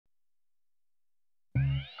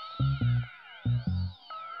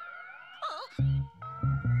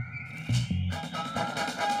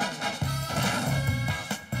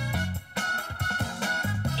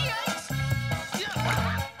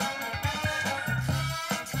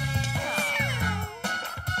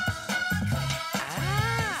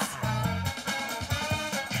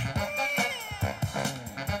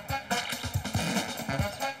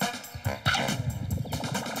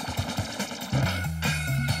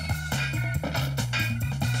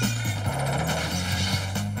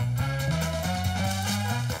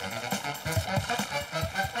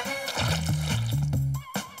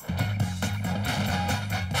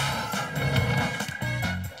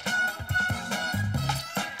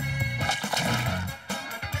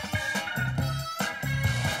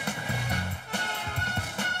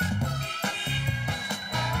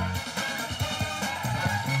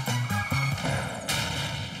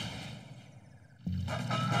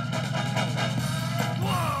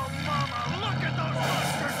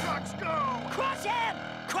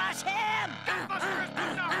Crush him! Gunbuster is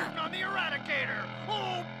putting a hurting on the Eradicator!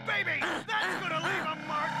 Oh, baby! That's gonna leave a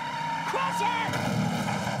mark! Crush him!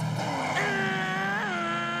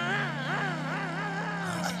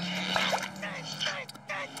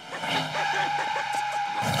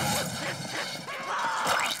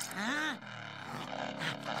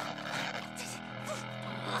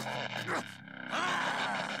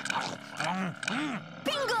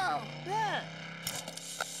 Bingo!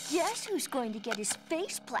 Guess who's going to get his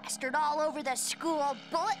face plastered all over the school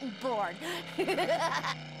bulletin board?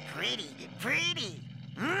 Pretty, pretty.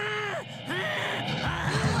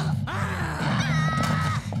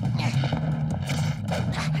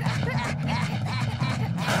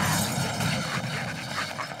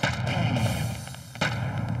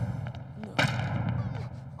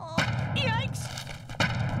 Yikes!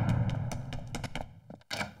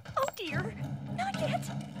 Oh dear, not yet.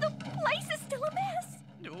 The place is still a mess.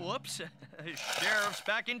 Whoops. Sheriff's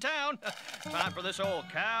back in town. Time for this old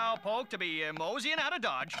cowpoke to be moseying out of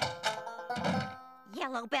Dodge.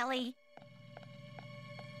 Yellow belly.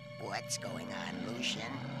 What's going on,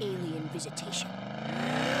 Lucien? Alien visitation.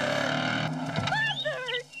 Mother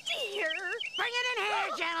dear! Bring it in here,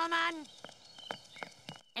 gentlemen.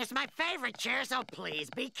 It's my favorite chair, so please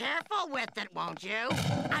be careful with it, won't you?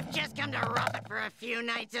 I've just come to rough it for a few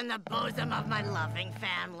nights in the bosom of my loving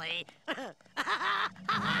family.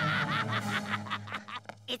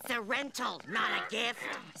 It's a rental, not a gift.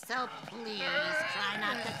 So please try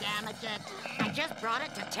not to damage it. I just brought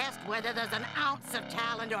it to test whether there's an ounce of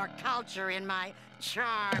talent or culture in my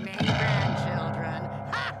charming grandchildren.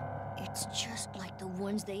 Ha! It's just like the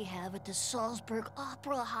ones they have at the Salzburg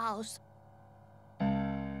Opera House.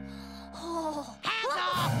 Oh. Hands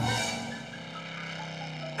off!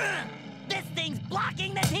 This thing's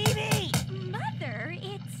blocking the TV! Mother,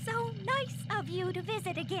 it's so nice of you to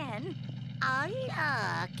visit again. Oh,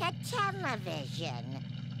 look, a television.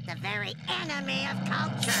 The very enemy of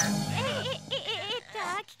culture.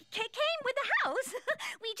 It came with the house.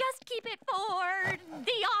 We just keep it for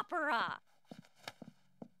the opera.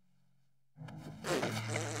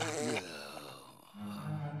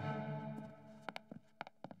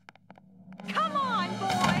 Come on,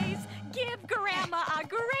 boys. Give Grandma a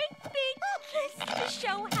great big kiss to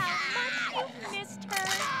show how much you've missed her.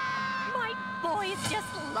 My boys just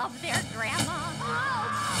love their grandma.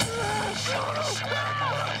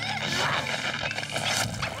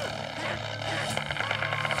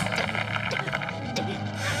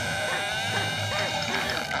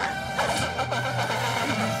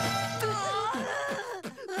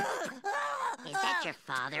 Is that your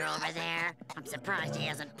father over there? I'm surprised he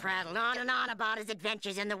hasn't prattled on and on about his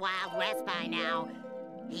adventures in the Wild West by now.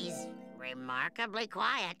 He's remarkably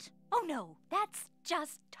quiet. Oh, no, that's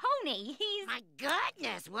just Tony. He's... My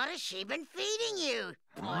goodness, what has she been feeding you?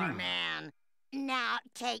 Poor man. Now,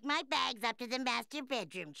 take my bags up to the master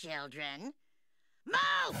bedroom, children.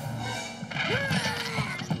 Move!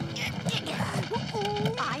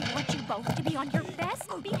 I want you both to be on your best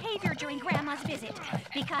behavior during Grandma's visit.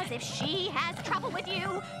 Because if she has trouble with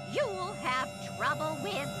you, you'll have trouble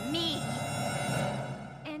with me.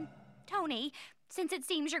 And, Tony, since it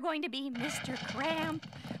seems you're going to be Mr. Cramp,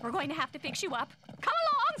 we're going to have to fix you up. Come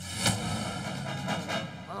along!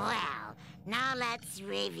 Well, now let's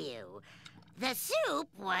review. The soup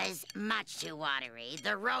was much too watery,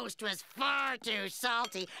 the roast was far too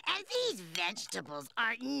salty, and these vegetables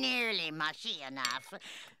aren't nearly mushy enough.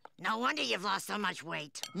 No wonder you've lost so much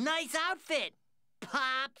weight. Nice outfit,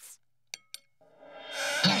 Pops.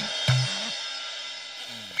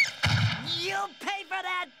 You'll pay for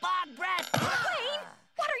that, bog breath! Wayne,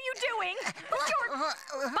 what are you doing? Put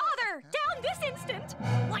your father down this instant!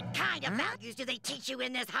 What kind of values do they teach you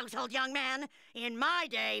in this household, young man? In my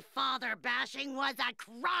day, father bashing was a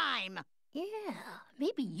crime. Yeah,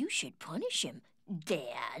 maybe you should punish him,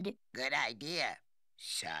 Dad. Good idea,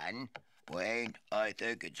 son. Wayne, I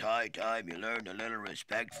think it's high time you learned a little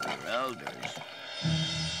respect for your elders.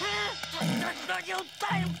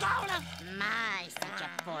 My, such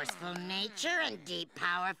a forceful nature and deep,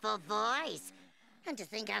 powerful voice. And to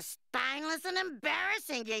think how spineless and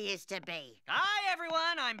embarrassing you used to be. Hi,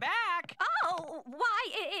 everyone. I'm back. Oh, why,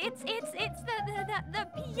 it's the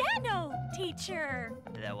piano teacher.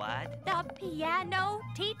 The what? The piano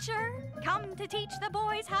teacher. Come to teach the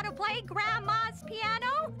boys how to play Grandma's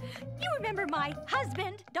piano. You remember my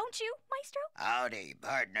husband, don't you, Maestro? Howdy,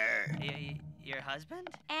 partner. Your husband?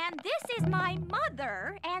 And this is my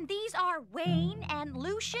mother, and these are Wayne and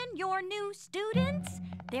Lucien, your new students.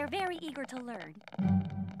 They're very eager to learn.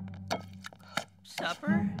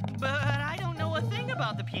 Supper? But I don't know a thing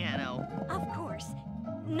about the piano. Of course.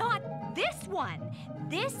 not this one.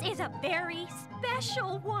 This is a very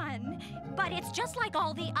special one. But it's just like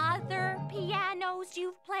all the other pianos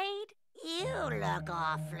you've played. You look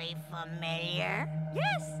awfully familiar.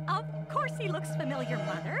 Yes, of course he looks familiar,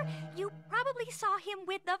 Mother. You probably saw him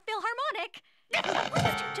with the Philharmonic. Why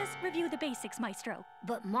don't you just review the basics, Maestro?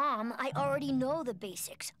 But, Mom, I already know the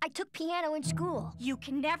basics. I took piano in school. You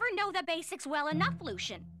can never know the basics well enough,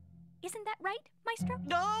 Lucien. Isn't that right, Maestro?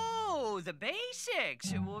 No, the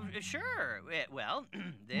basics. Well, sure. Well,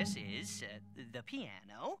 this is the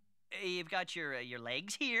piano. You've got your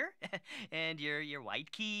legs here, and your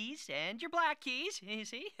white keys, and your black keys, you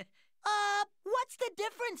see? What's the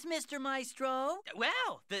difference, Mr. Maestro?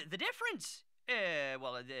 Well, the difference...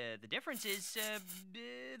 the difference is,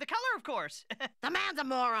 the color, of course. The man's a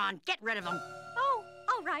moron. Get rid of him. Oh,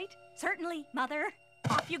 all right. Certainly, Mother.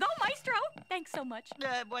 Off you go, Maestro. Thanks so much.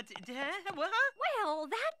 What? Well,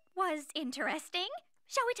 that was interesting.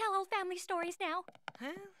 Shall we tell old family stories now?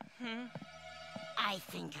 I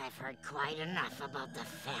think I've heard quite enough about the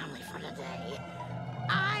family for today.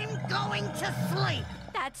 I'm going to sleep.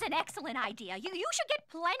 That's an excellent idea. You should get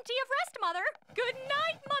plenty of rest, Mother. Good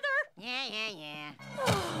night, Mother. Yeah.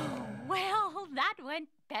 Oh, well, that went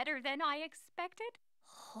better than I expected.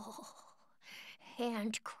 Oh,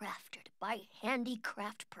 handcrafted by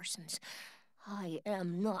handicraft persons. I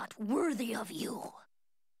am not worthy of you.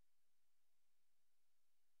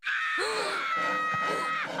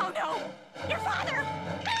 Oh, no! Your father!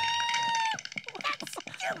 That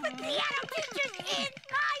stupid piano teacher's in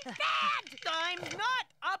my bed! I'm not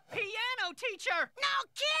a piano teacher! No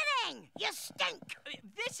kidding! You stink!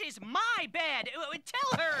 This is my bed!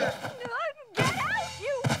 Tell her! Get out,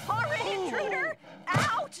 you horrid intruder!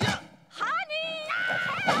 Out! Honey!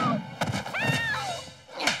 Help!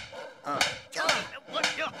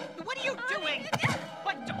 What are you doing?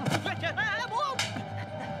 What? Whoa!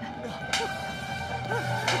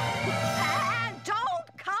 And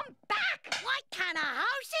don't come back! What kind of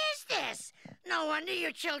house is this? No wonder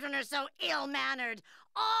your children are so ill-mannered.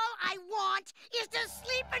 All I want is to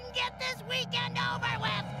sleep and get this weekend over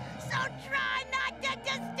with. So try not to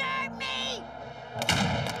disturb me.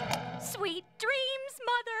 Sweet dreams,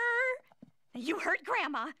 Mother. You heard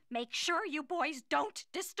Grandma. Make sure you boys don't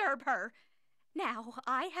disturb her. Now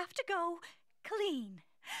I have to go clean.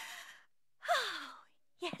 Oh,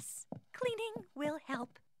 yes, cleaning will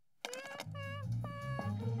help.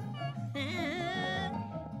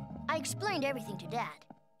 I explained everything to Dad.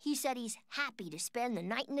 He said he's happy to spend the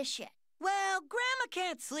night in the shed. Well, Grandma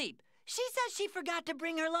can't sleep. She says she forgot to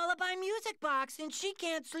bring her lullaby music box, and she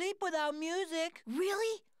can't sleep without music.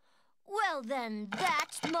 Really? Well, then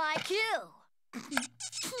that's my cue.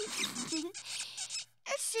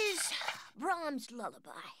 This is Brahms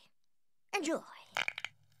Lullaby. Enjoy.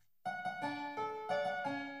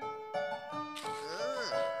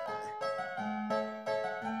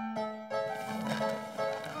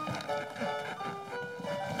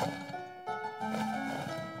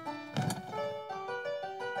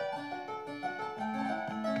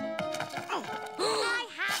 I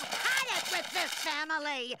have had it with this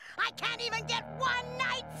family. I can't even get one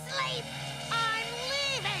night's sleep. I'm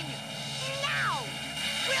leaving now.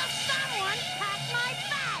 Will someone pack my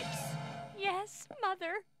bags? Yes,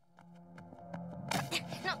 Mother.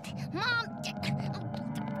 No, Mom.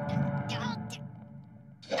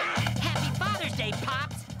 Happy Father's Day,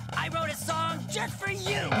 Pops. I wrote a song just for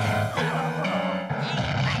you.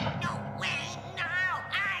 No way, no.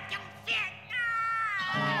 I can fit.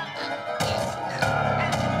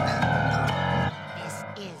 This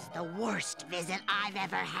is the worst visit I've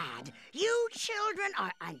ever had. You children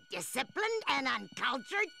are undisciplined and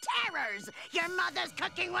uncultured terrors. Your mother's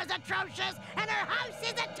cooking was atrocious, and her house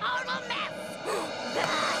is a total mess.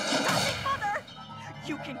 Stop it, Mother!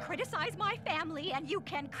 You can criticize my family and you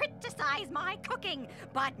can criticize my cooking,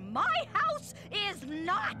 but my house is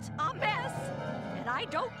not a mess. And I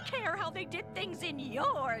don't care how they did things in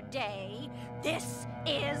your day. This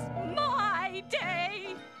is my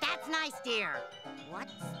day. That's nice, dear.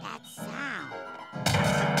 What's that sound?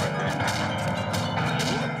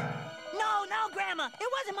 No, Grandma. It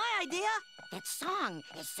wasn't my idea. That song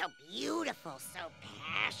is so beautiful, so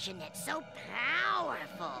passionate, so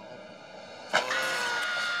powerful.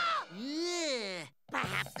 Ah! Ugh.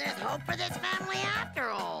 Perhaps there's hope for this family after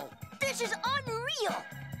all. This is unreal.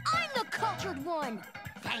 I'm the cultured one.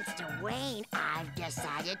 Thanks to Wayne, I've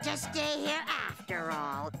decided to stay here after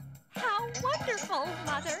all. How wonderful,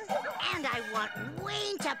 Mother. And I want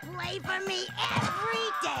Wayne to play for me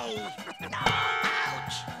every day.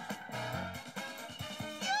 Ouch!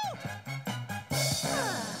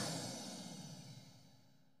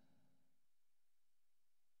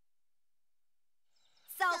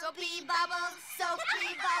 soapy bubbles,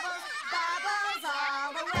 bubbles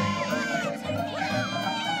all the way.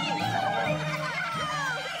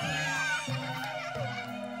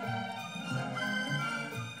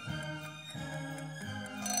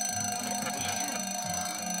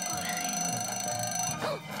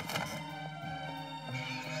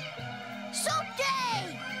 Soap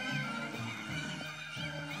day!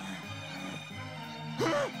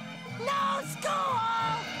 No school!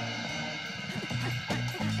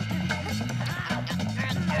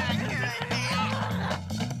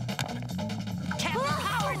 Captain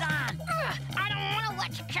Power's on! I don't want to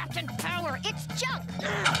watch Captain Power. It's junk.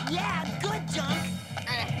 Yeah, good junk.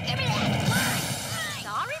 Give me that.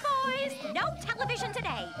 Sorry, boys. No television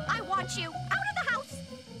today. I want you out of the house.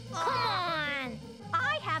 Come on.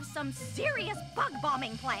 I have some serious bug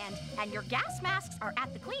bombing planned, and your gas masks are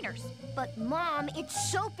at the cleaners. But, Mom,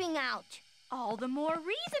 it's soaping out. All the more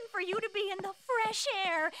reason for you to be in the fresh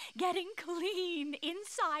air, getting clean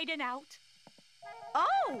inside and out.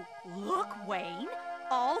 Oh, look, Wayne.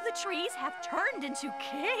 All the trees have turned into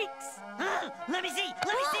cakes. Let me see!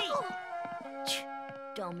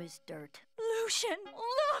 Dumb as dirt. Lucien,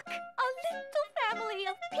 look! A little family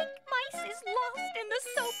of pink mice is lost in the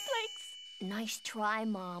soap flakes. Nice try,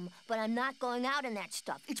 Mom, but I'm not going out in that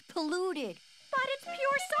stuff. It's polluted. But it's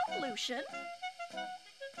pure soap, Lucien.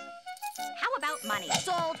 How about money?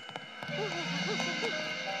 Sold.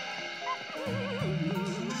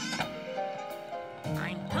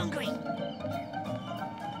 I'm hungry.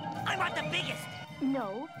 I want the biggest.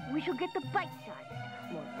 No, we shall get the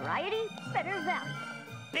bite-sized. More variety, better value.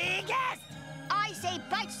 Biggest! I say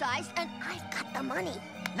bite-sized, and I've got the money.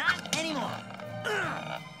 Not anymore.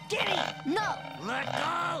 Gimme! No, Let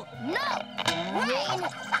go! no! Wayne!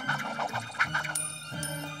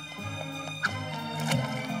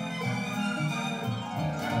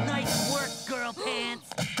 Nice work, girl pants.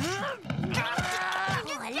 Oh,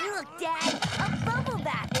 look, Dad, a bubble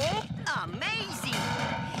bath, eh? Amazing!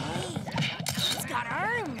 Hey, it's got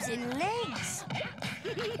arms and legs.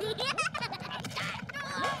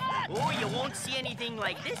 Oh, you won't see anything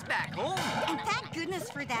like this back home. And thank goodness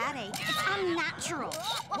for that, eh? It's unnatural.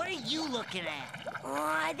 What are you looking at?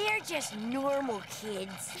 Oh, they're just normal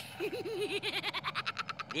kids.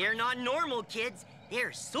 They're not normal kids.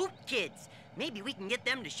 They're soap kids. Maybe we can get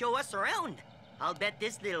them to show us around. I'll bet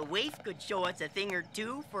this little waif could show us a thing or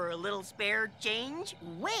two for a little spare change.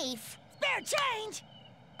 Waif? Spare change!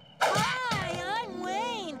 Hi, I'm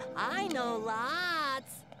Wayne. I know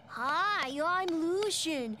lots. Hi, I'm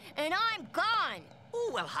Lucien, and I'm gone.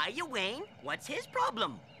 Oh, well, hiya, Wayne. What's his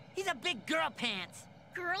problem? He's a big girl pants.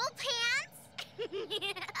 Girl pants?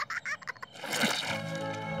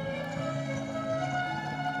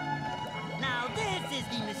 Now this is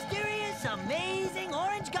the mysterious, amazing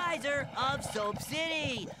orange geyser of Soap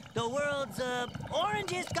City. The world's,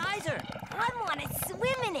 orangest geyser. I want to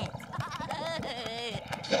swim in it.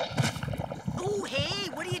 Oh, hey,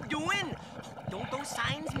 what are you doing? Don't those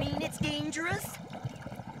signs mean it's dangerous?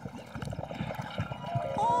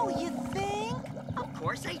 Oh, you think? Of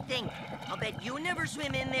course I think. I'll bet you never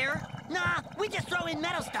swim in there. Nah, we just throw in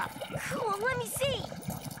metal stuff. Cool, let me see.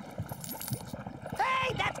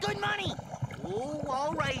 Hey, that's good money. Oh,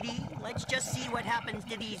 all righty. Let's just see what happens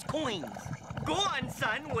to these coins. Go on,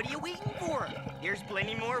 son. What are you waiting for? There's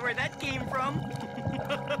plenty more where that came from.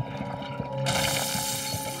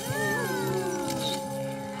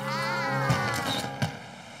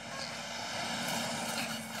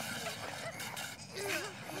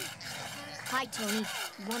 Hi, Tony.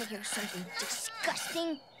 You want to hear something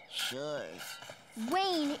disgusting? Sure.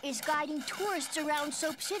 Wayne is guiding tourists around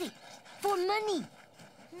Soap City for money.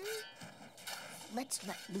 Let's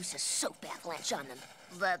let loose a soap avalanche on them.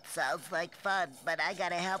 That sounds like fun, but I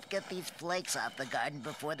gotta help get these flakes off the garden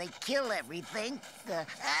before they kill everything.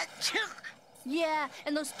 Achoo! Yeah,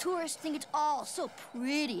 and those tourists think it's all so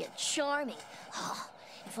pretty and charming. Oh,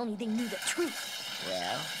 if only they knew the truth.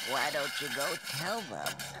 Well, why don't you go tell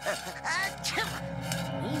them? Achoo!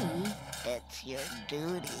 Me? It's your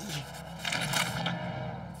duty.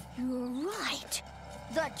 You're right.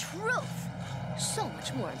 The truth. So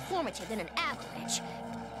much more informative than an avalanche.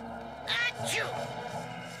 Achoo!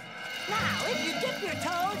 Now, if you dip your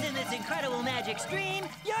toes in this incredible magic stream,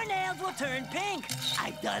 your nails will turn pink.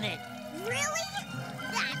 I've done it. Really?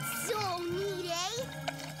 That's so neat, eh?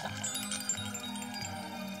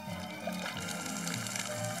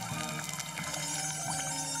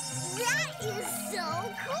 That is so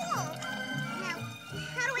cool. Now,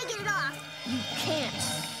 how do I get it off? You can't.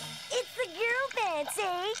 It's the girl pants,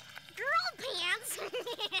 eh? Girl pants?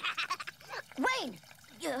 Wayne,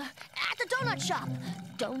 at the donut shop.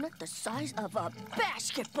 Donut the size of a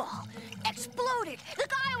basketball. Exploded. The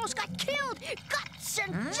guy almost got killed. Guts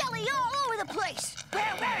and jelly all over the place.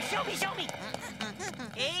 Where? Show me.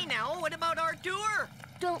 Hey, now, what about our tour?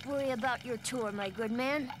 Don't worry about your tour, my good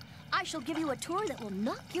man. I shall give you a tour that will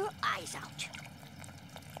knock your eyes out.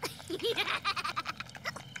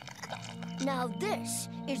 Now this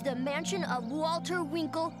is the mansion of Walter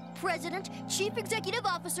Winkle, President, Chief Executive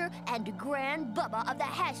Officer, and Grand Bubba of the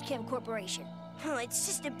Hascam Corporation. Oh, it's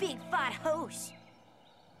just a big fat house.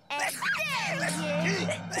 And there he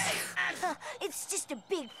is. It's just a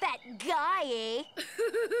big fat guy, eh?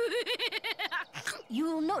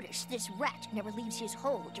 You'll notice this rat never leaves his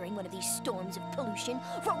hole during one of these storms of pollution,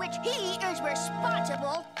 for which he is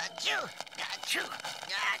responsible. Achoo! Achoo!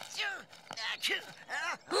 Achoo! Achoo!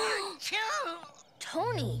 Achoo!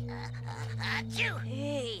 Tony, Achoo!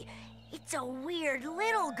 Hey, it's a weird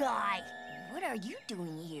little guy. what are you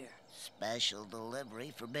doing here? Special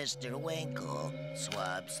delivery for Mr. Winkle.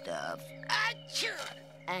 Swab stuff. Achoo!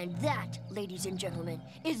 And that, ladies and gentlemen,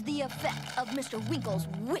 is the effect of Mr. Winkle's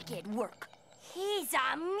wicked work. He's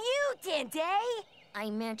a mutant, eh? I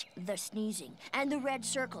meant the sneezing and the red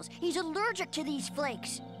circles. He's allergic to these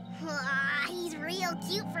flakes. Aw, he's real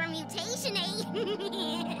cute for mutation, eh?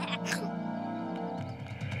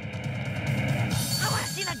 I want to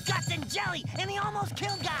see the guts and jelly and the almost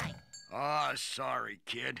killed guy. Ah, sorry,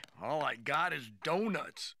 kid. All I got is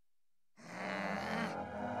donuts.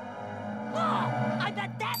 Oh, I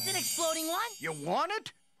bet that's an exploding one. You want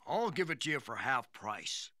it? I'll give it to you for half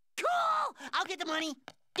price. Cool! I'll get the money.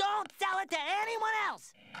 Don't sell it to anyone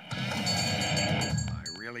else. I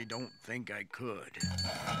really don't think I could.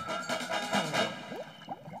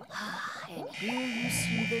 And here you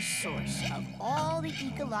see the source of all the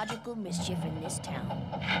ecological mischief in this town.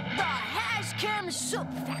 The Hascam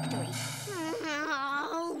Soap Factory.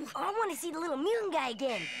 I want to see the little mutant guy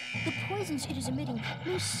again. The poisons it is emitting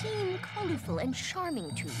may seem colorful and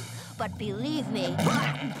charming to you, but believe me...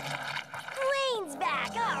 Green's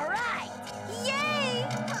back, all right. Yay!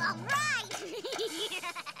 All right!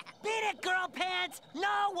 Beat it, girl pants.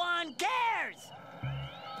 No one cares.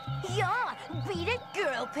 Yeah, beat it,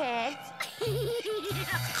 girl pants.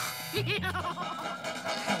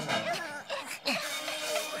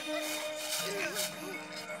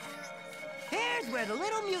 Here's where the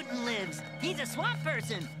little mutant lives. He's a swamp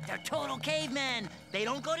person. They're total cavemen. They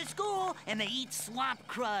don't go to school, and they eat swamp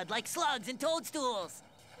crud like slugs and toadstools.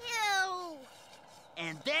 Ew!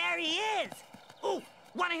 And there he is. Ooh,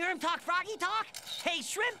 want to hear him talk froggy talk? Hey,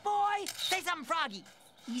 shrimp boy, say something froggy.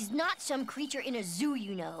 He's not some creature in a zoo,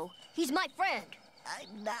 you know. He's my friend.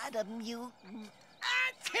 I'm not a mutant.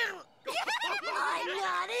 Achoo! I'm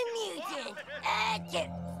not a mutant.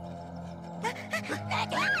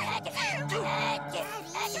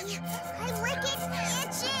 My wicked's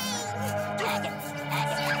itching!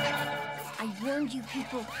 I warned you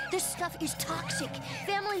people, this stuff is toxic.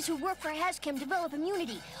 Families who work for Hascam develop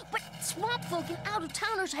immunity, but swamp folk and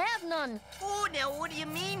out-of-towners have none. Oh, now what do you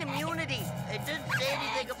mean, immunity? It didn't say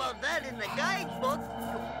anything about that in the guidebook.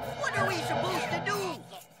 What are we supposed to do?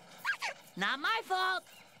 Not my fault.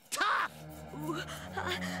 Tough.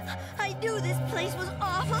 I knew this place was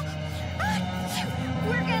awful.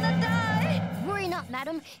 We're gonna die. Worry not,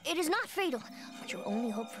 madam. It is not fatal. But your only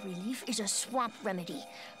hope for relief is a swamp remedy.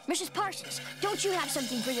 Mrs. Parsons, don't you have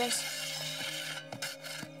something for this?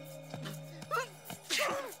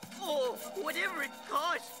 Oh, whatever it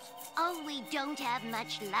costs. Oh, we don't have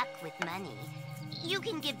much luck with money. You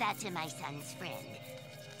can give that to my son's friend.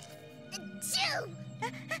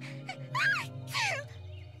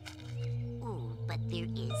 Ooh, but there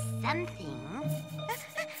is something.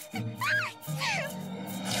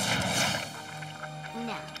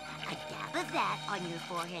 Now, a dab of that on your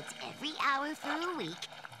foreheads every hour for a week,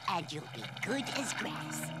 and you'll be good as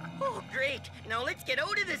grass. Oh, great. Now let's get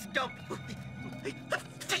out of this dump.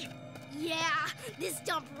 Yeah, this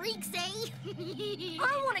dump reeks, eh?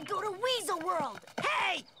 I want to go to Weasel World.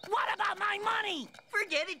 Hey, what about my money?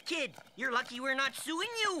 Forget it, kid. You're lucky we're not suing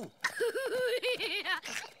you.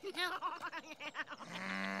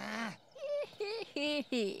 Hey,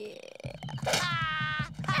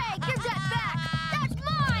 give that back! That's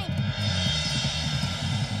mine!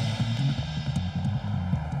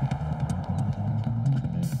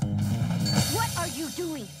 What are you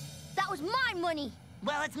doing? That was my money!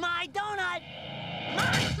 Well, it's my donut.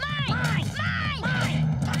 Mine!